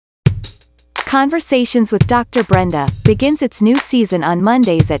Conversations with Dr. Brenda begins its new season on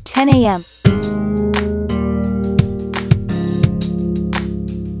Mondays at 10 a.m.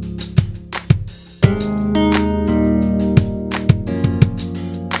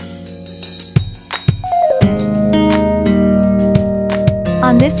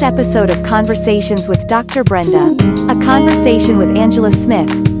 On this episode of Conversations with Dr. Brenda, a conversation with Angela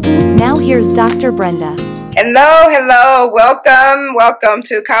Smith. Now here's Dr. Brenda. Hello. Welcome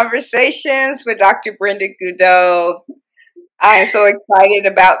to Conversations with Dr. Brenda Goudeau. I am so excited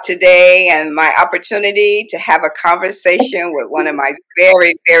about today and my opportunity to have a conversation with one of my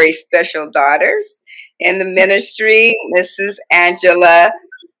very, very special daughters in the ministry, Mrs. Angela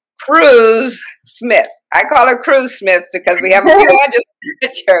Cruz Smith. I call her Cruz Smith because we have a few Angelas in the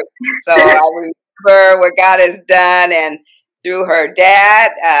church. So I remember what God has done, and through her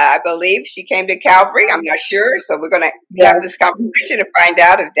dad, I believe she came to Calvary. I'm not sure. So we're going to have this conversation to find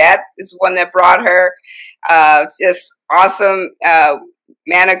out if dad is the one that brought her. Just awesome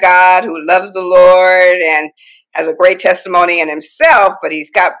man of God who loves the Lord and has a great testimony in himself, but he's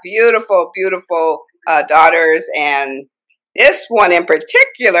got beautiful, beautiful daughters. And this one in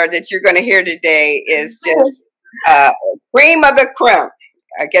particular that you're going to hear today is just cream of the crumb,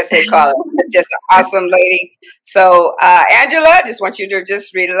 I guess they call it. Just an awesome lady. So, Angela, I just want you to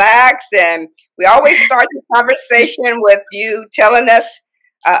just relax. And we always start the conversation with you telling us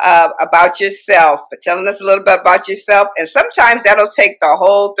about yourself, telling us a little bit about yourself. And sometimes that'll take the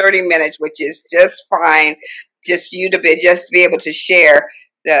whole 30 minutes, which is just fine. Just for you to be able to share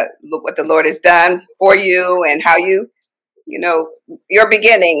what the Lord has done for you and how you know, your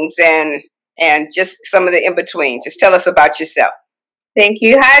beginnings and just some of the in-between. Just tell us about yourself. Thank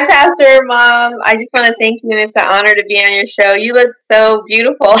you. Hi, Pastor Mom. I just want to thank you, and it's an honor to be on your show. You look so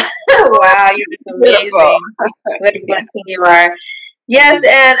beautiful. Wow, you're amazing. What a blessing you are. Yes,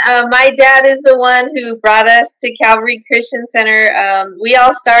 and my dad is the one who brought us to Calvary Christian Center. We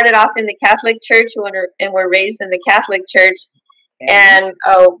all started off in the Catholic Church and were raised in the Catholic Church. And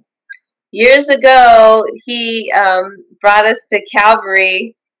years ago, he brought us to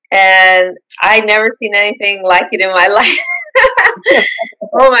Calvary, and I'd never seen anything like it in my life.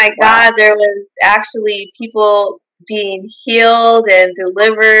 Oh my God, there was actually people being healed and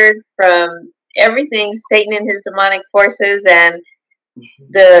delivered from everything, Satan and his demonic forces, and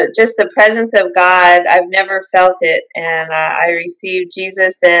the presence of God. I've never felt it, and I received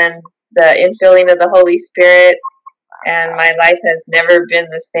Jesus and the infilling of the Holy Spirit, and my life has never been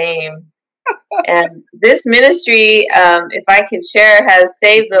the same. And this ministry, if I could share, has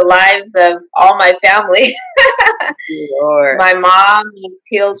saved the lives of all my family. My mom was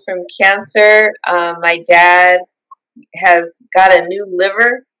healed from cancer. My dad has got a new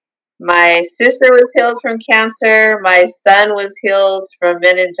liver. My sister was healed from cancer. My son was healed from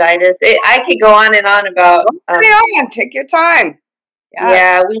meningitis. I could go on and on about. Take your time.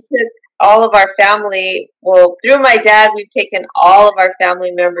 Yeah, we took all of our family. Well, through my dad, we've taken all of our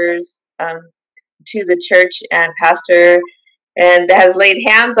family members to the church and pastor, and has laid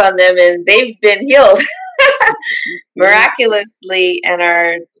hands on them, and they've been healed miraculously and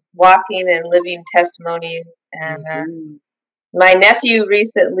are walking and living testimonies. And my nephew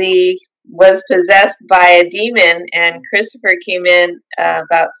recently was possessed by a demon, and Christopher came in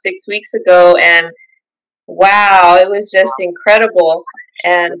about 6 weeks ago, and wow, it was just incredible.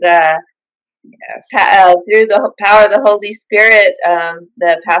 And through the power of the Holy Spirit,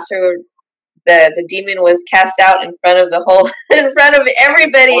 the demon was cast out in front of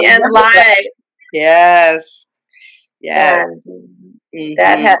everybody and live. Yes. And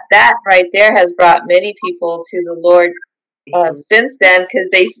that right there has brought many people to the Lord since then, because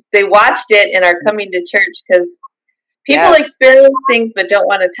they watched it and are coming to church, because people experience things but don't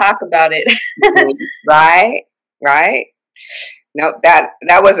want to talk about it. Right. No, that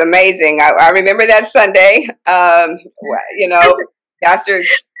was amazing. I remember that Sunday. Pastor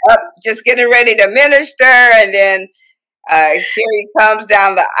just getting ready to minister, and then here he comes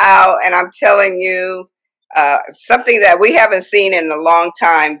down the aisle, and I'm telling you, something that we haven't seen in a long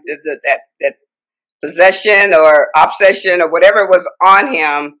time. That possession or obsession or whatever was on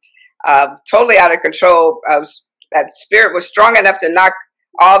him, totally out of control. That spirit was strong enough to knock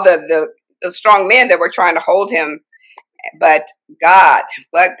all the strong men that were trying to hold him. But God,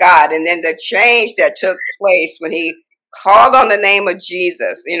 and then the change that took place when he called on the name of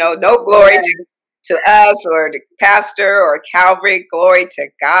Jesus. No glory to us or the pastor or Calvary. Glory to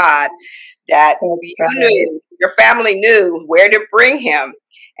God that you knew, your family knew where to bring him.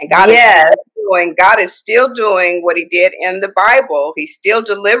 And God is still doing what he did in the Bible. He's still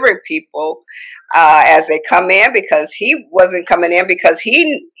delivering people as they come in, because he wasn't coming in because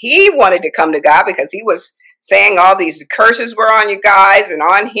he wanted to come to God, because he was saying all these curses were on you guys and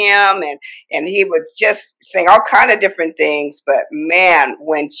on him, and he would just saying all kind of different things. But man,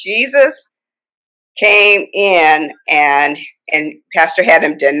 when Jesus came in and Pastor had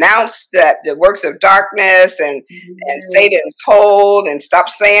him denounce the works of darkness and Satan's hold, and stop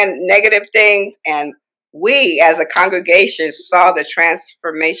saying negative things, and we as a congregation saw the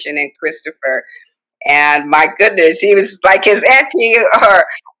transformation in Christopher. And my goodness, he was like his auntie, or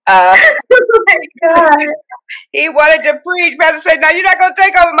oh my God. He wanted to preach, Pastor said, "No, you're not going to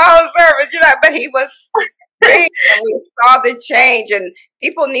take over my whole service." But he was great, and we saw the change. And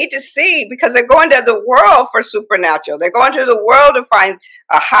people need to see, because they're going to the world for supernatural. They're going to the world to find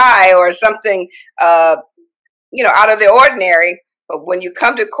a high or something, out of the ordinary. But when you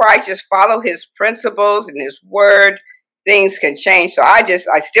come to Christ, just follow his principles and his word, things can change. So I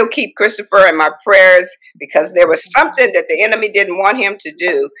still keep Christopher in my prayers, because there was something that the enemy didn't want him to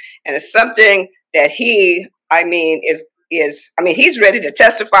do. And it's something that he's ready to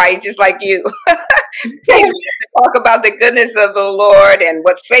testify, just like you. Talk about the goodness of the Lord, and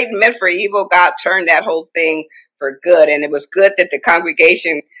what Satan meant for evil, God turned that whole thing for good. And it was good that the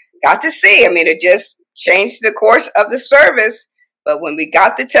congregation got to see. It just changed the course of the service. But when we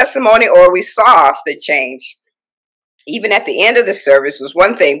got the testimony, or we saw the change, even at the end of the service was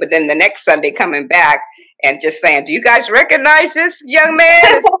one thing, but then the next Sunday coming back and just saying, "Do you guys recognize this young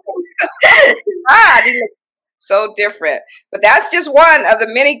man?" God, he looked so different. But that's just one of the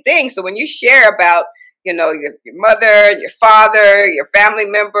many things. So when you share about, your mother, your father, your family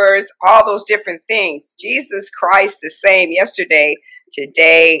members, all those different things, Jesus Christ the same yesterday,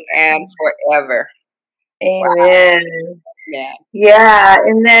 today, and forever. Amen. Wow. Yeah.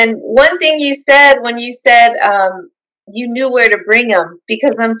 And then one thing you said, when you said you knew where to bring them,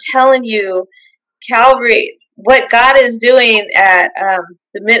 because I'm telling you, Calvary, what God is doing at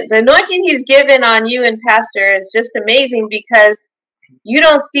the anointing he's given on you and Pastor is just amazing, because you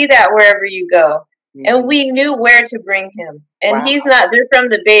don't see that wherever you go. And we knew where to bring him. And they're from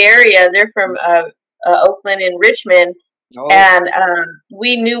the Bay Area. They're from Oakland and Richmond. And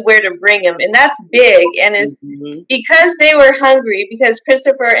we knew where to bring him. And that's big. And it's because they were hungry, because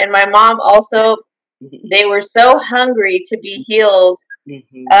Christopher and my mom also, they were so hungry to be healed,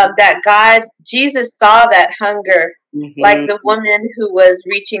 that Jesus saw that hunger, like the woman who was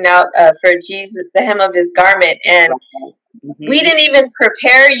reaching out for Jesus, the hem of his garment. And we didn't even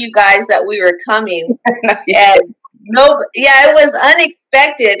prepare you guys that we were coming. And it was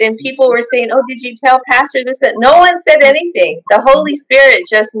unexpected. And people were saying, "Oh, did you tell Pastor this?" No one said anything. The Holy Spirit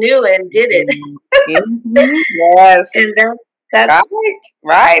just knew and did it. Yes. And that's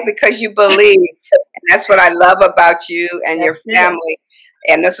right, because you believe. And that's what I love about you and your family.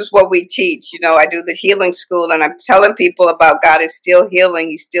 And this is what we teach. I do the healing school, and I'm telling people about God is still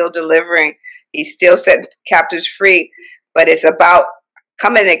healing. He's still delivering. He's still setting captives free. But it's about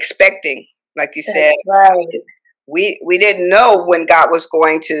coming expecting, like you said. Right. We didn't know when God was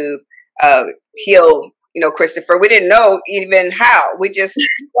going to heal, Christopher. We didn't know even how. We just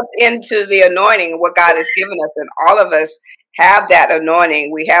stepped into the anointing, what God has given us. And all of us have that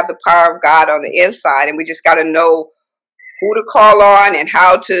anointing. We have the power of God on the inside, and we just got to know who to call on and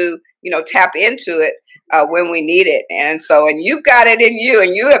how to, tap into it when we need it. And you've got it in you,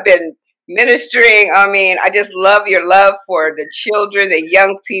 and you have been ministering. I just love your love for the children, the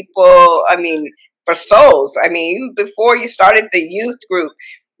young people. For souls. Even before you started the youth group,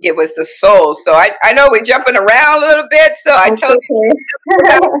 it was the souls. So I know we're jumping around a little bit. So I told you.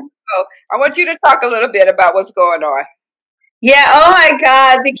 So I want you to talk a little bit about what's going on. Yeah. Oh my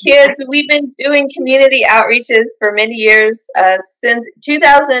God, the kids. We've been doing community outreaches for many years. Since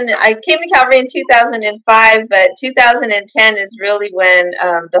 2000, I came to Calvary in 2005, but 2010 is really when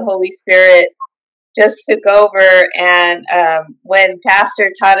the Holy Spirit just took over. And when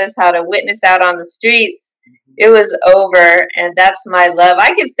Pastor taught us how to witness out on the streets, it was over. And that's my love.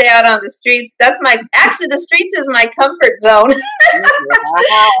 I could stay out on the streets. Actually, the streets is my comfort zone.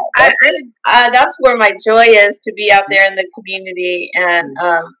 That's where my joy is, to be out there in the community. And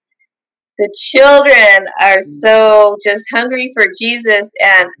the children are so just hungry for Jesus.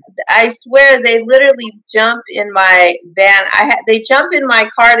 And I swear they literally jump in my van. They jump in my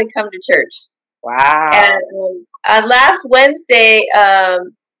car to come to church. Wow. And last Wednesday,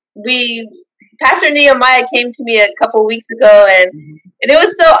 Pastor Nehemiah came to me a couple weeks ago, and it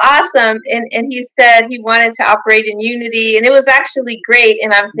was so awesome. And he said he wanted to operate in unity, and it was actually great.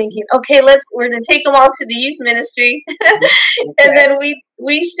 And I'm thinking, okay, we're gonna take them all to the youth ministry. And then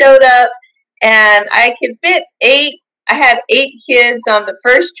we showed up, and I could fit 8. I had 8 kids on the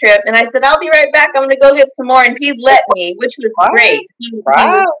first trip, and I said, I'll be right back. I'm gonna go get some more, and he let me, which was great.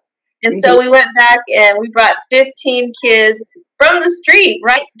 And so we went back, and we brought 15 kids from the street,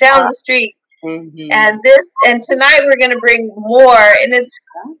 right down the street. And tonight we're going to bring more. And it's,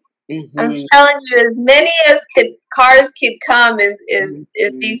 I'm telling you, as many as cars could come is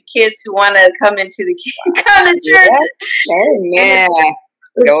these kids who want to come into the come to church. Yeah.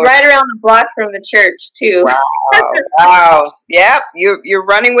 It's right around the block from the church too. Wow. Yep. You're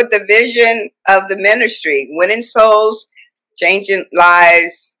running with the vision of the ministry, winning souls, changing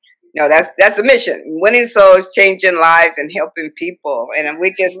lives. No, that's the mission. Winning souls, changing lives, and helping people. And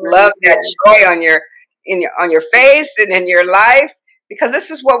we just love that joy on your face and in your life, because this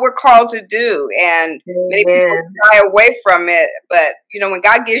is what we're called to do. And many people shy away from it. But when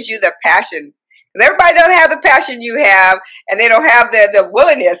God gives you the passion, because everybody don't have the passion you have, and they don't have the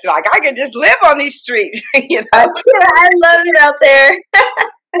willingness. Like, I can just live on these streets. I love it out there.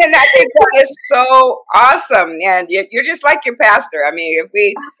 And I think that is so awesome. And you're just like your pastor. I mean, if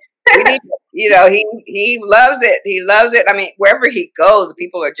we need, he loves it. He loves it. I mean, wherever he goes,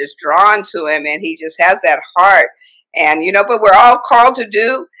 people are just drawn to him, and he just has that heart. And, but we're all called to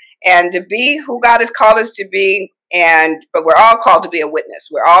do and to be who God has called us to be. But we're all called to be a witness.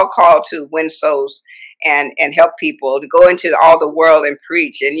 We're all called to win souls and help people, to go into all the world and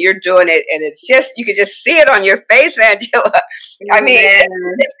preach. And you're doing it, and it's just, you can just see it on your face, Angela. I mean,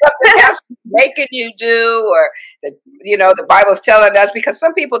 it's something else making you do, or the Bible's telling us, because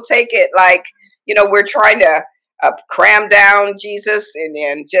some people take it like, we're trying to cram down Jesus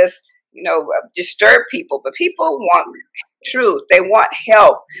and just, disturb people. But people want truth. They want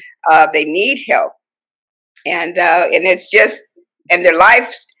help. They need help. And it's just, and their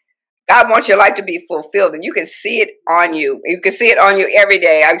life, God wants your life to be fulfilled, and you can see it on you. You can see it on you every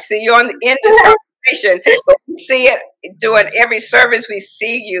day. I see you in this conversation, but we see it doing every service. We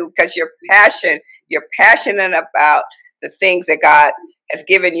see you because you're passionate about the things that God has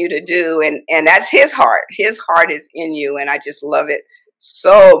given you to do, and that's His heart. His heart is in you, and I just love it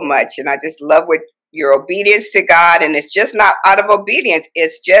so much. And I just love what your obedience to God, and it's just not out of obedience.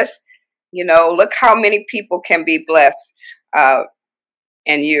 It's just, look how many people can be blessed.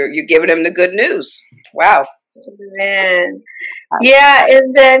 And you're giving them the good news. Wow. Man. Yeah,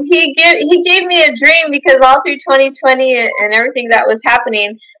 and then he gave me a dream, because all through 2020 and everything that was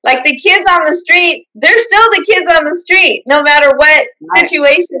happening, like the kids on the street, they're still the kids on the street. No matter what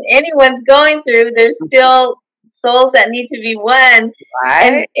situation anyone's going through, there's still souls that need to be won.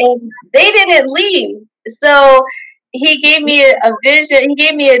 And they didn't leave. So he gave me a vision. He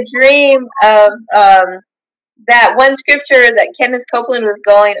gave me a dream of that one scripture that Kenneth Copeland was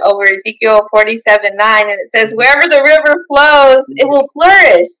going over, Ezekiel 47:9, and it says, wherever the river flows, it will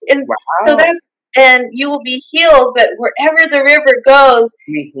flourish. And so and you will be healed, but wherever the river goes,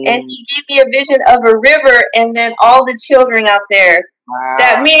 and he gave me a vision of a river, and then all the children out there.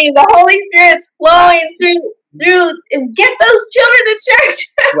 That meaning the Holy Spirit's flowing through and get those children to church.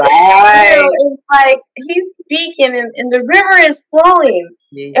 It's like he's speaking, and the river is flowing.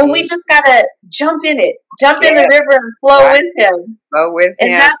 And we just gotta jump in it, in the river and flow with him.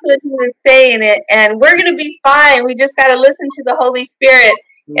 And that's what he was saying it. And we're gonna be fine. We just gotta listen to the Holy Spirit.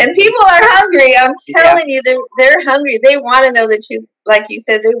 And people are hungry. I'm telling you, they're hungry. They want to know the truth, like you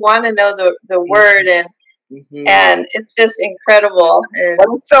said. They want to know the word, and it's just incredible.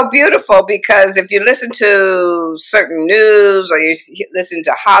 Well, it's so beautiful, because if you listen to certain news, or you listen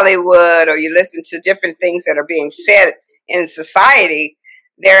to Hollywood, or you listen to different things that are being said in society,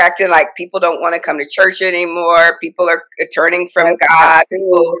 they're acting like people don't want to come to church anymore. People are turning from God.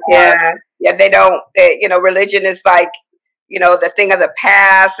 They don't. Religion is like, the thing of the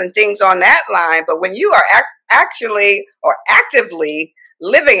past and things on that line. But when you are actually or actively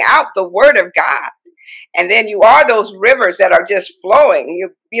living out the Word of God, and then you are those rivers that are just flowing. You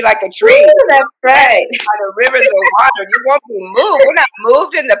be like a tree. Ooh, that's right. The rivers of water. You won't be moved. We're not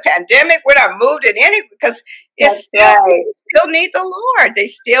moved in the pandemic. We're not moved in any, because it's still need the Lord. They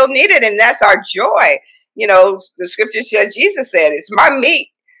still need it, and that's our joy. The scripture says, Jesus said, "It's my meat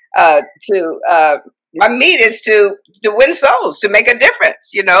my meat is to win souls, to make a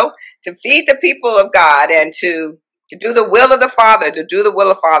difference. To feed the people of God, and to do the will of the Father,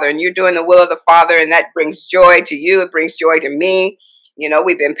 and you're doing the will of the Father, and that brings joy to you. It brings joy to me. You know,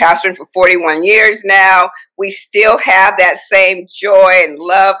 we've been pastoring for 41 years now. We still have that same joy and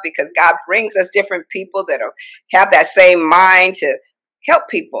love because God brings us different people that have that same mind to help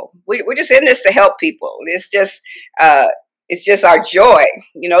people. We're just in this to help people. It's just our joy.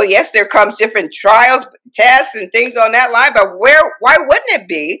 You know, yes, there comes different trials, tests, and things on that line, but why wouldn't it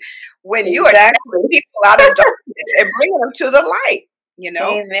be when you are taking people out of darkness and bringing them to the light, you know?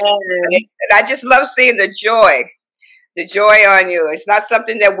 Amen. And I just love seeing the joy on you. It's not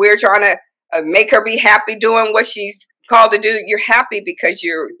something that we're trying to make her be happy doing what she's called to do. You're happy because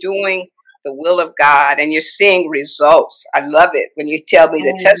you're doing the will of God and you're seeing results. I love it when you tell me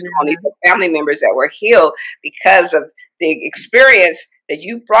the testimonies of family members that were healed because of the experience that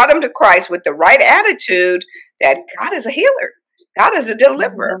you brought them to Christ with the right attitude that God is a healer. God is a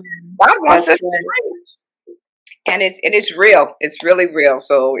deliverer. God wants us to bring. And it's real. It's really real.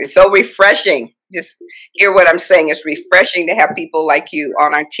 So it's so refreshing. Just hear what I'm saying. It's refreshing to have people like you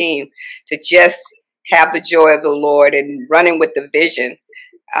on our team to just have the joy of the Lord and running with the vision.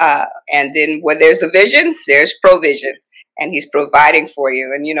 And then where there's a vision, there's provision. And he's providing for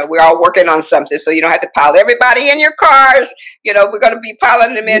you. And, you know, we're all working on something. So you don't have to pile everybody in your cars. You know, we're going to be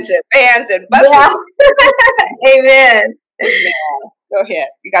piling them into vans and buses. Yeah. Amen. Amen. Go ahead.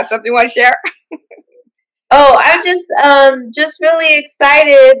 You got something you want to share? Oh, I'm just really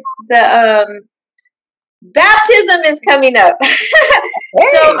excited. The baptism is coming up. Hey.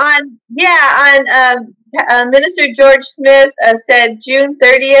 So on Minister George Smith said June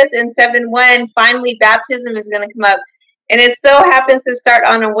 30th and 7/1 finally baptism is going to come up, and it so happens to start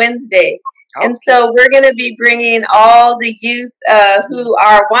on a Wednesday. Okay. And so we're going to be bringing all the youth who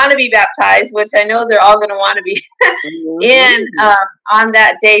want to be baptized, which I know they're all going to want to be, in on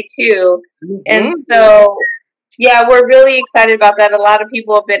that day too. And so, yeah, we're really excited about that. A lot of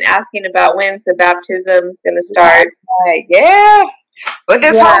people have been asking about when's the baptism's going to start. Right. Yeah. But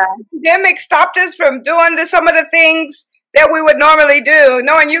this whole pandemic stopped us from doing some of the things that we would normally do.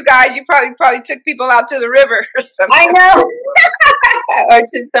 Knowing you guys, you probably took people out to the river or something. I know. Or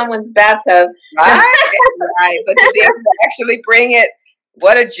to someone's bathtub. Right. Right. But to be able to actually bring it,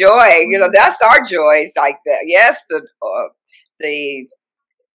 what a joy. You know, that's our joy. It's like that. Yes, the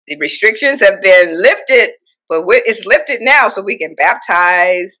restrictions have been lifted, but it's lifted now so we can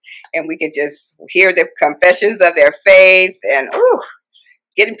baptize and we can just hear the confessions of their faith and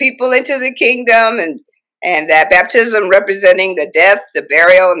getting people into the kingdom and that baptism representing the death, the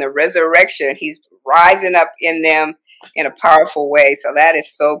burial, and the resurrection. He's rising up in them in a powerful way. So that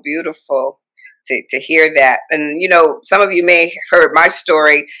is so beautiful to hear that. And, you know, some of you may have heard my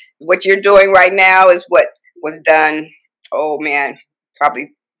story. What you're doing right now is what was done,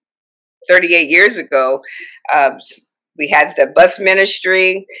 probably 38 years ago. We had the bus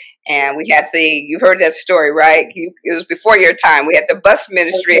ministry and we had you've heard that story, right? It was before your time. We had the bus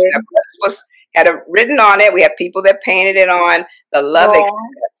ministry and the bus had written on it. We had people that painted it on the Love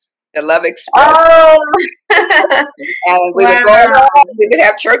Express. The Love Express. Oh. And we would go around, we would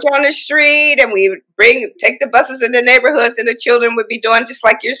have church on the street and we would take the buses in the neighborhoods and the children would be doing just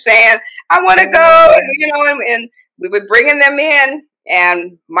like you're saying, I want to go, and we were bringing them in.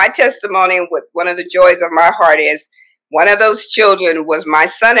 And my testimony with one of the joys of my heart is one of those children was my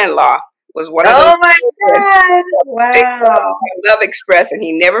son-in-law. Was one of those. Oh my God! Wow! Love Express, and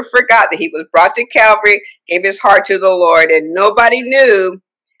he never forgot that he was brought to Calvary, gave his heart to the Lord, and nobody knew.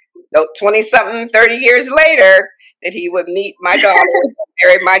 20-something, 30 years later, that he would meet my daughter,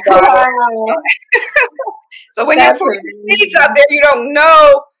 marry my daughter. Wow. So when you put seeds out there, you don't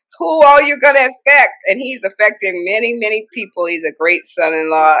know who all you're going to affect, and he's affecting many, many people. He's a great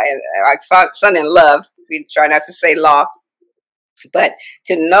son-in-law and son-in-love. We try not to say law. But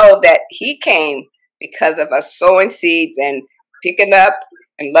to know that he came because of us sowing seeds and picking up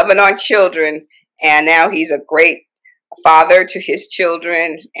and loving on children. And now he's a great father to his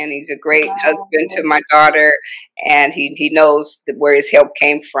children. And he's a great husband to my daughter. And he knows where his help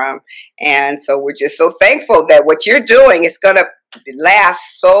came from. And so we're just so thankful that what you're doing is going to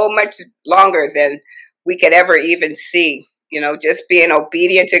last so much longer than we could ever even see. You know, just being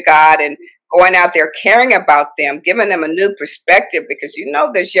obedient to God and going out there, caring about them, giving them a new perspective, because you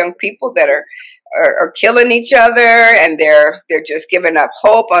know there's young people that are killing each other and they're just giving up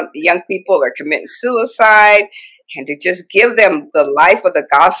hope. On young people are committing suicide, and to just give them the life of the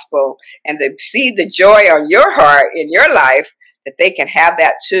gospel and to see the joy on your heart in your life that they can have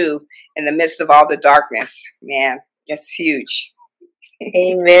that too in the midst of all the darkness. Man, that's huge.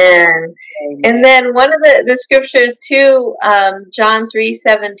 Amen. And then one of the scriptures too, John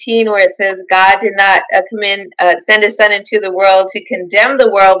 3:17, where it says, God did not send his son into the world to condemn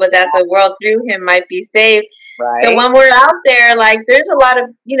the world, but that the world through him might be saved. So when we're out there, like there's a lot of,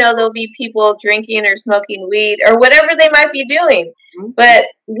 there'll be people drinking or smoking weed or whatever they might be doing. But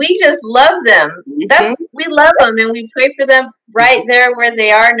we just love them. We love them, and we pray for them right there where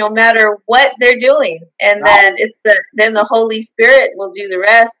they are, no matter what they're doing. And then then the Holy Spirit will do the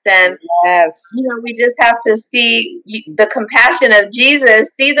rest. And we just have to see the compassion of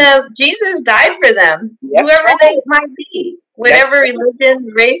Jesus. See them. Jesus died for them, whoever they might be, whatever religion,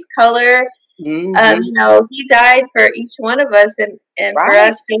 race, color. He died for each one of us, and for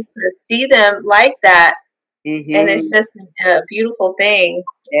us just to see them like that. And it's just a beautiful thing.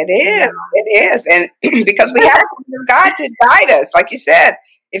 It is. It is. And because we have God to guide us, like you said,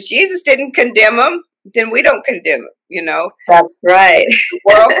 if Jesus didn't condemn them, then we don't condemn them, That's right. The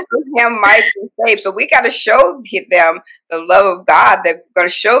world through him might be saved. So we got to show them the love of God. They're going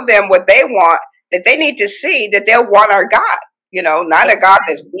to show them what they want, that they need to see, that they'll want our God. Not a God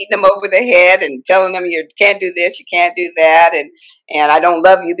that's beating them over the head and telling them you can't do this, you can't do that, and I don't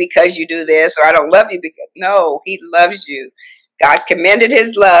love you because you do this, or I don't love you because, no, he loves you. God commended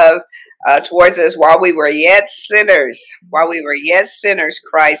his love towards us while we were yet sinners. While we were yet sinners,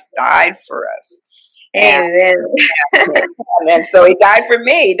 Christ died for us. Amen. And so he died for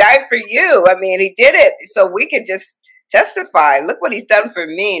me. He died for you. I mean, he did it so we could just testify. Look what he's done for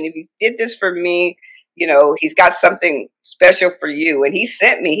me. And if he did this for me, he's got something special for you. And he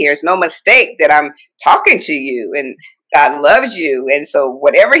sent me here. It's no mistake that I'm talking to you. And God loves you. And so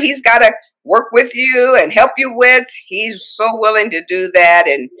whatever he's got to work with you and help you with, he's so willing to do that.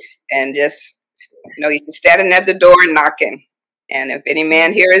 And just, he's standing at the door and knocking. And if any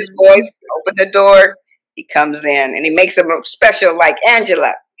man hear his voice, open the door, he comes in. And he makes them special like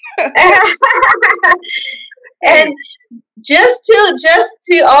Angela. And just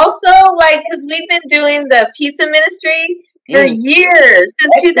to also, like, because we've been doing the pizza ministry for years,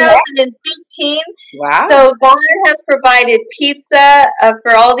 since 2015. Wow. So Bonner has provided pizza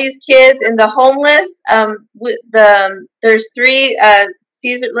for all these kids and the homeless. There's 3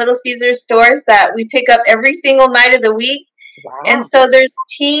 Little Caesar stores that we pick up every single night of the week. Wow. And so there's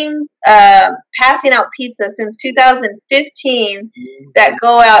teams passing out pizza since 2015 that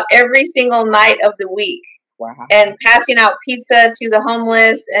go out every single night of the week. Wow. And passing out pizza to the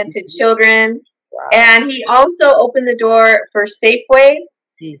homeless and to children. Wow. And he also opened the door for Safeway.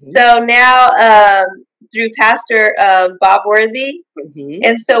 So now through Pastor Bob Worthy.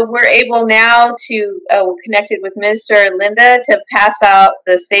 And so we're able now to, we're connected with Minister Linda to pass out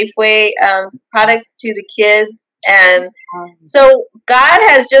the Safeway products to the kids. And so God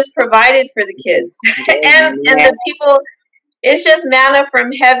has just provided for the kids. and the people, it's just manna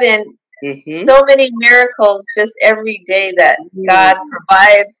from heaven. So many miracles just every day that God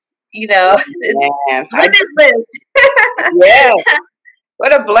provides, it's limitless. Yeah.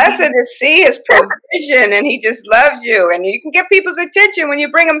 What a blessing to see his provision, and he just loves you. And you can get people's attention when you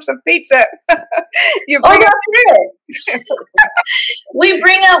bring them some pizza. We bring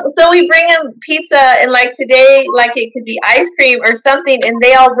them pizza, and like today, like it could be ice cream or something, and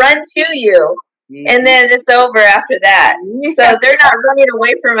they all run to you. And then it's over after that. So they're not running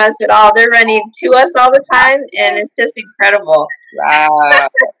away from us at all. They're running to us all the time, and it's just incredible. Wow. I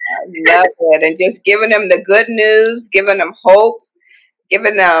love it. And just giving them the good news, giving them hope,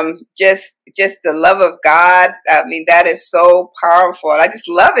 giving them just the love of God. I mean, that is so powerful. And I just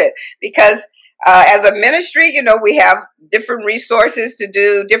love it because as a ministry, we have different resources to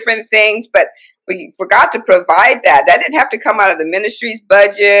do different things, but we forgot to provide that. That didn't have to come out of the ministry's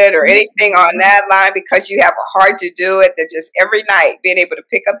budget or anything on that line because you have a heart to do it. That just every night being able to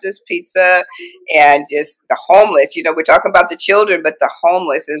pick up this pizza and just the homeless, we're talking about the children, but the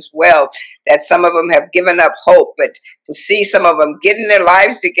homeless as well, that some of them have given up hope, but to see some of them getting their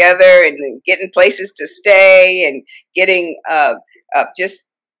lives together and getting places to stay and getting just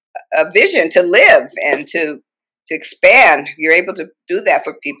a vision to live and to expand, you're able to do that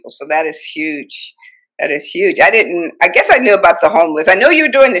for people. So that is huge. That is huge. I guess I knew about the homeless. I know you were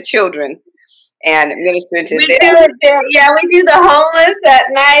doing the children and ministering to them. We do the homeless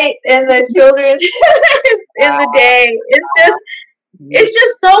at night and the children in the day. It's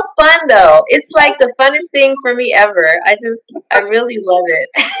just so fun though. It's like the funnest thing for me ever. I really love it.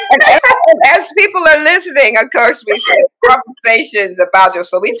 and as people are listening, of course, we say conversations about you.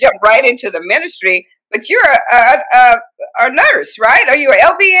 So we jump right into the ministry. But you're a nurse, right? Are you an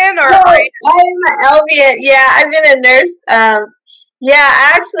LVN or? No, I'm an LVN. Yeah, I've been a nurse.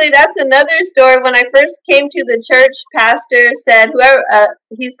 Actually, that's another story. When I first came to the church, pastor said,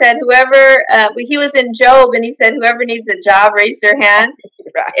 he was in Job, and he said, whoever needs a job, raise their hand.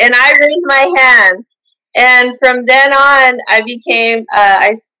 Right. And I raised my hand. And from then on, I became,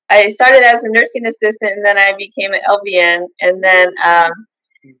 I I started as a nursing assistant, and then I became an LVN, and then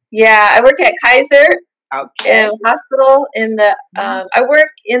I work at Kaiser Hospital in the. I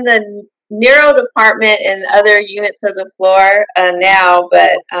work in the neuro department and other units of the floor now,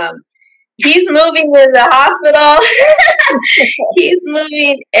 but he's moving in the hospital. He's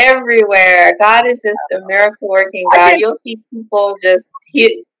moving everywhere. God is just a miracle working God. You'll see people just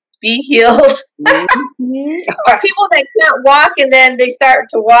be healed. Or people that can't walk and then they start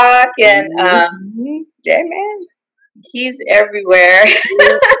to walk, and amen. He's everywhere.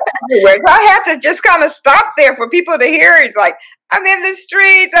 So I have to just kind of stop there for people to hear. It's like, I'm in the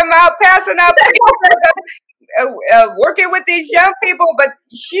streets, I'm out passing out working with these young people, but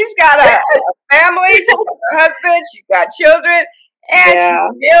she's got a family, she's got a husband, she's got children, and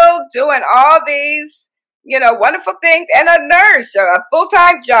she's still doing all these, wonderful things, and a nurse, a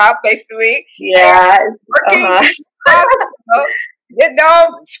full-time job, basically. Yeah, it's working, getting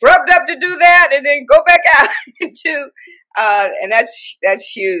all scrubbed up to do that, and then go back out into, and that's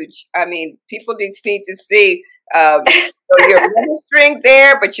huge. I mean, people need to see. So you're ministering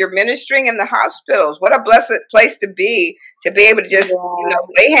there, but you're ministering in the hospitals. What a blessed place to be able to just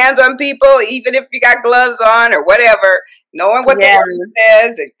lay hands on people, even if you got gloves on or whatever, knowing what the word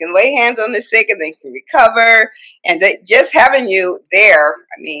says. They can lay hands on the sick and they can recover. And just having you there,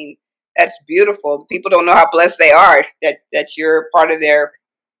 I mean, that's beautiful. People don't know how blessed they are that you're part of their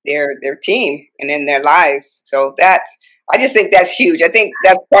team and in their lives. So I just think that's huge. I think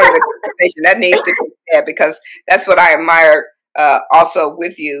that's part of the conversation that needs to be said, because that's what I admire also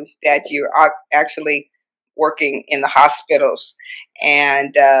with you, that you are actually working in the hospitals.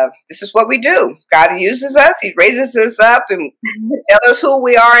 And this is what we do. God uses us. He raises us up and tells us who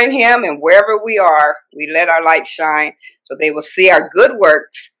we are in Him. And wherever we are, we let our light shine so they will see our good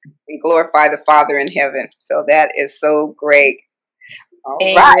works and glorify the Father in heaven. So that is so great. All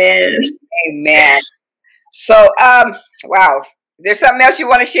right. Amen. So, wow. There's something else you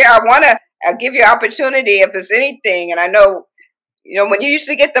want to share? I want to give you an opportunity if there's anything. And I know, when you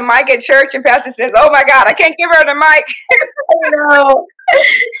usually get the mic at church and pastor says, oh my God, I can't give her the mic. No.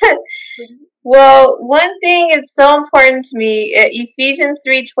 Well, one thing is so important to me, Ephesians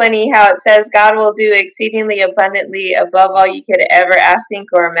 3:20, how it says God will do exceedingly abundantly above all you could ever ask, think,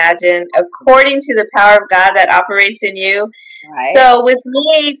 or imagine, according to the power of God that operates in you. Right. So with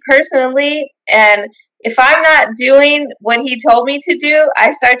me personally, and if I'm not doing what He told me to do,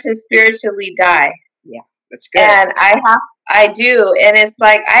 I start to spiritually die. Yeah, that's good. And I do. And it's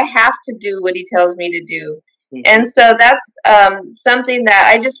like, I have to do what He tells me to do. Mm-hmm. And so that's something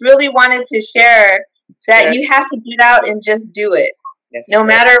that I just really wanted to share, that you have to get out and just do it. That's no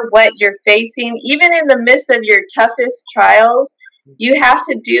matter what you're facing, even in the midst of your toughest trials, you have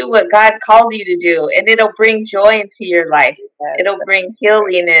to do what God called you to do. And it'll bring joy into your life. Yes. It'll bring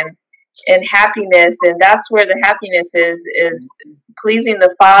healing and happiness, and that's where the happiness is pleasing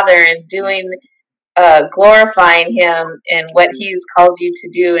the Father and doing glorifying Him and what He's called you to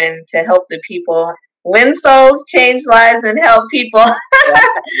do, and to help the people win souls, change lives, and help people.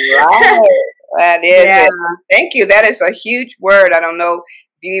 Right. That is it. Thank you. That is a huge word. I don't know if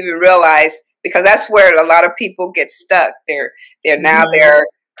you even realize, because that's where a lot of people get stuck. They're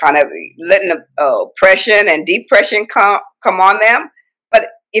kind of letting oppression and depression come on them. But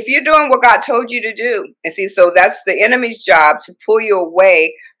if you're doing what God told you to do, and see, so that's the enemy's job, to pull you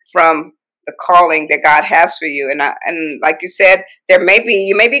away from the calling that God has for you. And like you said, you may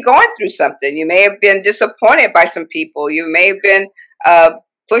be going through something. You may have been disappointed by some people. You may have been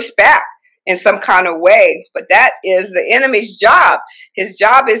pushed back in some kind of way, but that is the enemy's job. His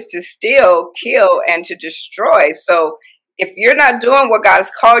job is to steal, kill, and to destroy. So if you're not doing what God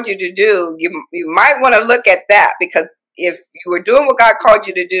has called you to do, you might want to look at that, because if you were doing what God called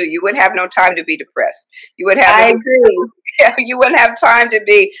you to do, you wouldn't have no time to be depressed. You would have. I agree. You wouldn't have time to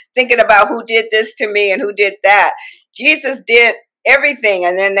be thinking about who did this to me and who did that. Jesus did everything,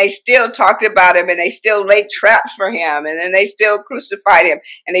 and then they still talked about Him, and they still laid traps for Him, and then they still crucified Him,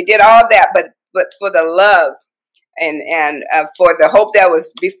 and they did all that. But for the love and for the hope that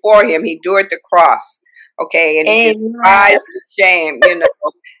was before Him, He endured the cross. Okay, and He despised the shame, and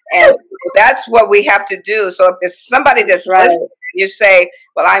that's what we have to do. So if there's somebody that's listening, you say,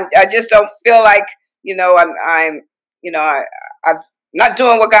 "Well, I just don't feel like, I'm not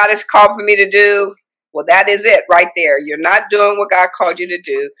doing what God has called for me to do." Well, that is it right there. You're not doing what God called you to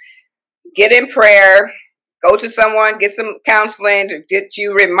do. Get in prayer. Go to someone. Get some counseling to get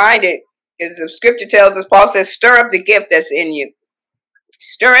you reminded. As the scripture tells us, Paul says, stir up the gift that's in you.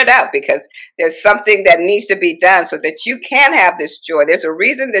 stir it up, because there's something that needs to be done so that you can have this joy. There's a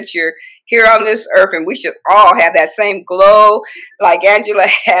reason that you're here on this earth, and we should all have that same glow like Angela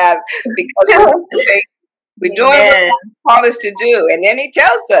has, because we're doing what God called us to do. And then he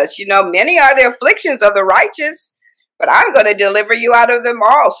tells us, you know, many are the afflictions of the righteous, but I'm going to deliver you out of them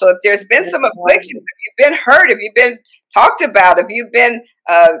all. So if there's been some afflictions, if you've been hurt, if you've been talked about, if you've been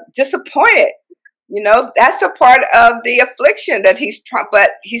disappointed, you know, that's a part of the affliction that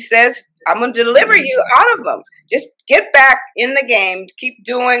but he says, I'm going to deliver you out of them. Just get back in the game. Keep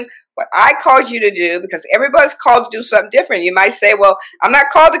doing what I called you to do, because everybody's called to do something different. You might say, well, I'm not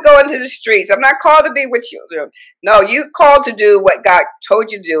called to go into the streets. I'm not called to be with children. No, you called to do what God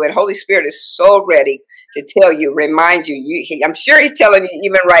told you to do. And Holy Spirit is so ready to tell you, remind you. I'm sure he's telling you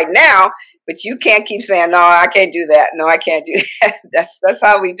even right now, but you can't keep saying, no, I can't do that. No, I can't do that. That's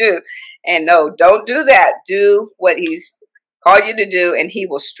how we do. And no, don't do that. Do what he's called you to do, and he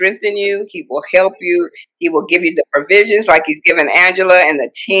will strengthen you. He will help you. He will give you the provisions like he's given Angela and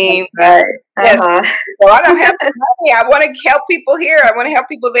the team. That's right. Yes. So I don't have the money. I want to help people here. I want to help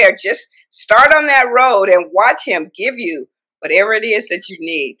people there. Just start on that road and watch him give you whatever it is that you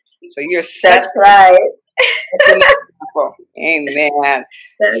need. So you're such right. an example. Amen.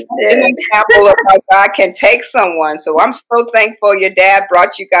 That's an example of how God can take someone. So I'm so thankful your dad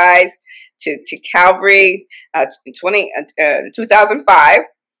brought you guys to Calvary in 2005.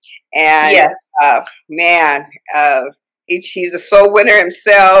 And yes, man, he's a soul winner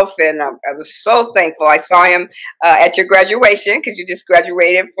himself. And I was so thankful. I saw him at your graduation, because you just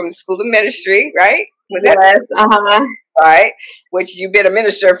graduated from the School of Ministry, right? Was yes, that right? Which you've been a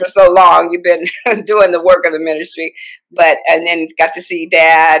minister for so long. You've been doing the work of the ministry. And then got to see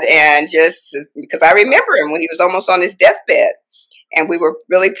Dad, and just because I remember him when he was almost on his deathbed. And we were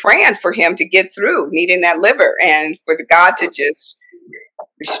really praying for him to get through needing that liver, and for the God to just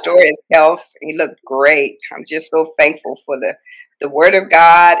restore his health. He looked great. I'm just so thankful for the word of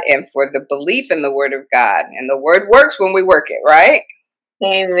God, and for the belief in the word of God. And the word works when we work it, right?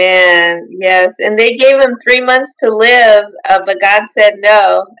 Amen. Yes. And they gave him 3 months to live, but God said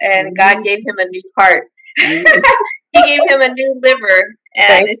no. And God gave him a new heart. He gave him a new liver.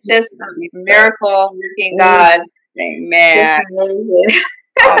 And it's just a miracle working God. Amen.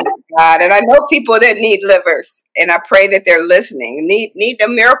 Oh my God. And I know people that need livers, and I pray that they're listening. Need a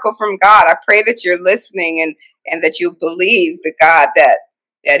miracle from God. I pray that you're listening, and that you believe the God that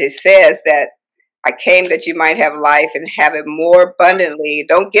it says that I came that you might have life and have it more abundantly.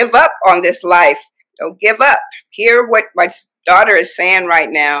 Don't give up on this life. Don't give up. Hear what my daughter is saying right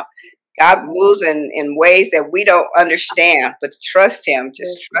now. God moves in ways that we don't understand, but trust him.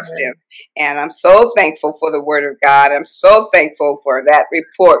 Just trust him. And I'm so thankful for the word of God. I'm so thankful for that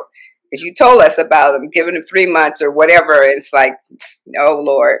report, because you told us about him, giving him 3 months or whatever. It's like, oh,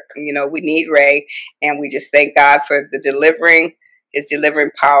 Lord, you know, we need Ray. And we just thank God for his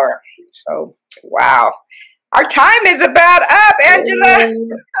delivering power. So, wow. Our time is about up, Angela.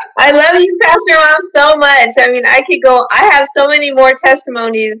 I love you, Pastor Mom, so much. I mean, I have so many more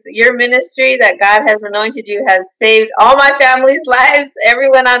testimonies. Your ministry that God has anointed you has saved all my family's lives,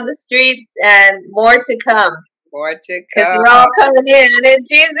 everyone on the streets, and more to come. More to come. Because you're all coming in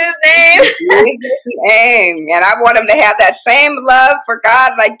Jesus' name. In Jesus' name. And I want them to have that same love for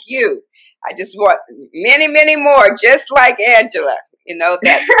God like you. I just want many, many more, just like Angela. You know,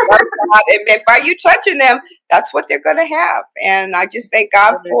 that and by you touching them, that's what they're going to have. And I just thank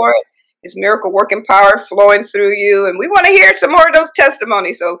God for it. His miracle working power flowing through you. And we want to hear some more of those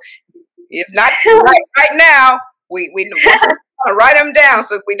testimonies. So if not right now, we want to write them down,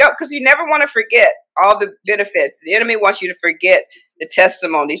 so we don't, because you never want to forget all the benefits. The enemy wants you to forget the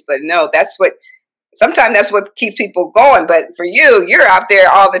testimonies, but no, sometimes that's what keeps people going. But for you, you're out there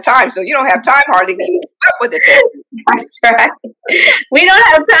all the time, so you don't have time hardly to keep up with it. That's right. We don't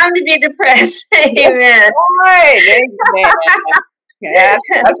have time to be depressed. Amen. Right. Amen. Yeah,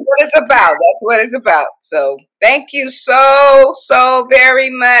 that's what it's about. That's what it's about. So thank you so very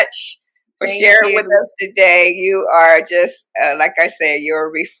much for sharing with us today. You are just, like I said, you're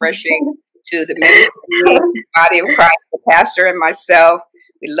refreshing to the ministry, body of Christ, the pastor and myself.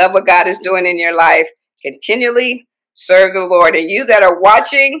 We love what God is doing in your life. Continually serve the Lord. And you that are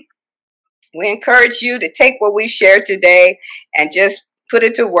watching, we encourage you to take what we shared today and just put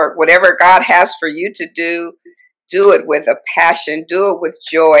it to work. Whatever God has for you to do, do it with a passion. Do it with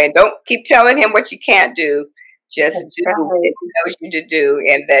joy. And don't keep telling him what you can't do. Just do what he tells you to do.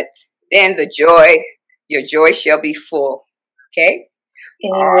 And that then your joy shall be full. Okay?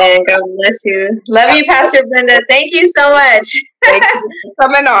 Amen. God bless you. Love you, Pastor Brenda. Thank you so much. Thank you for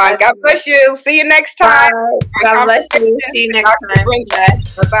coming on. God bless you. See you next time. God bless you. See you next time.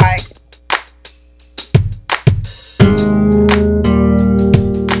 Bye-bye.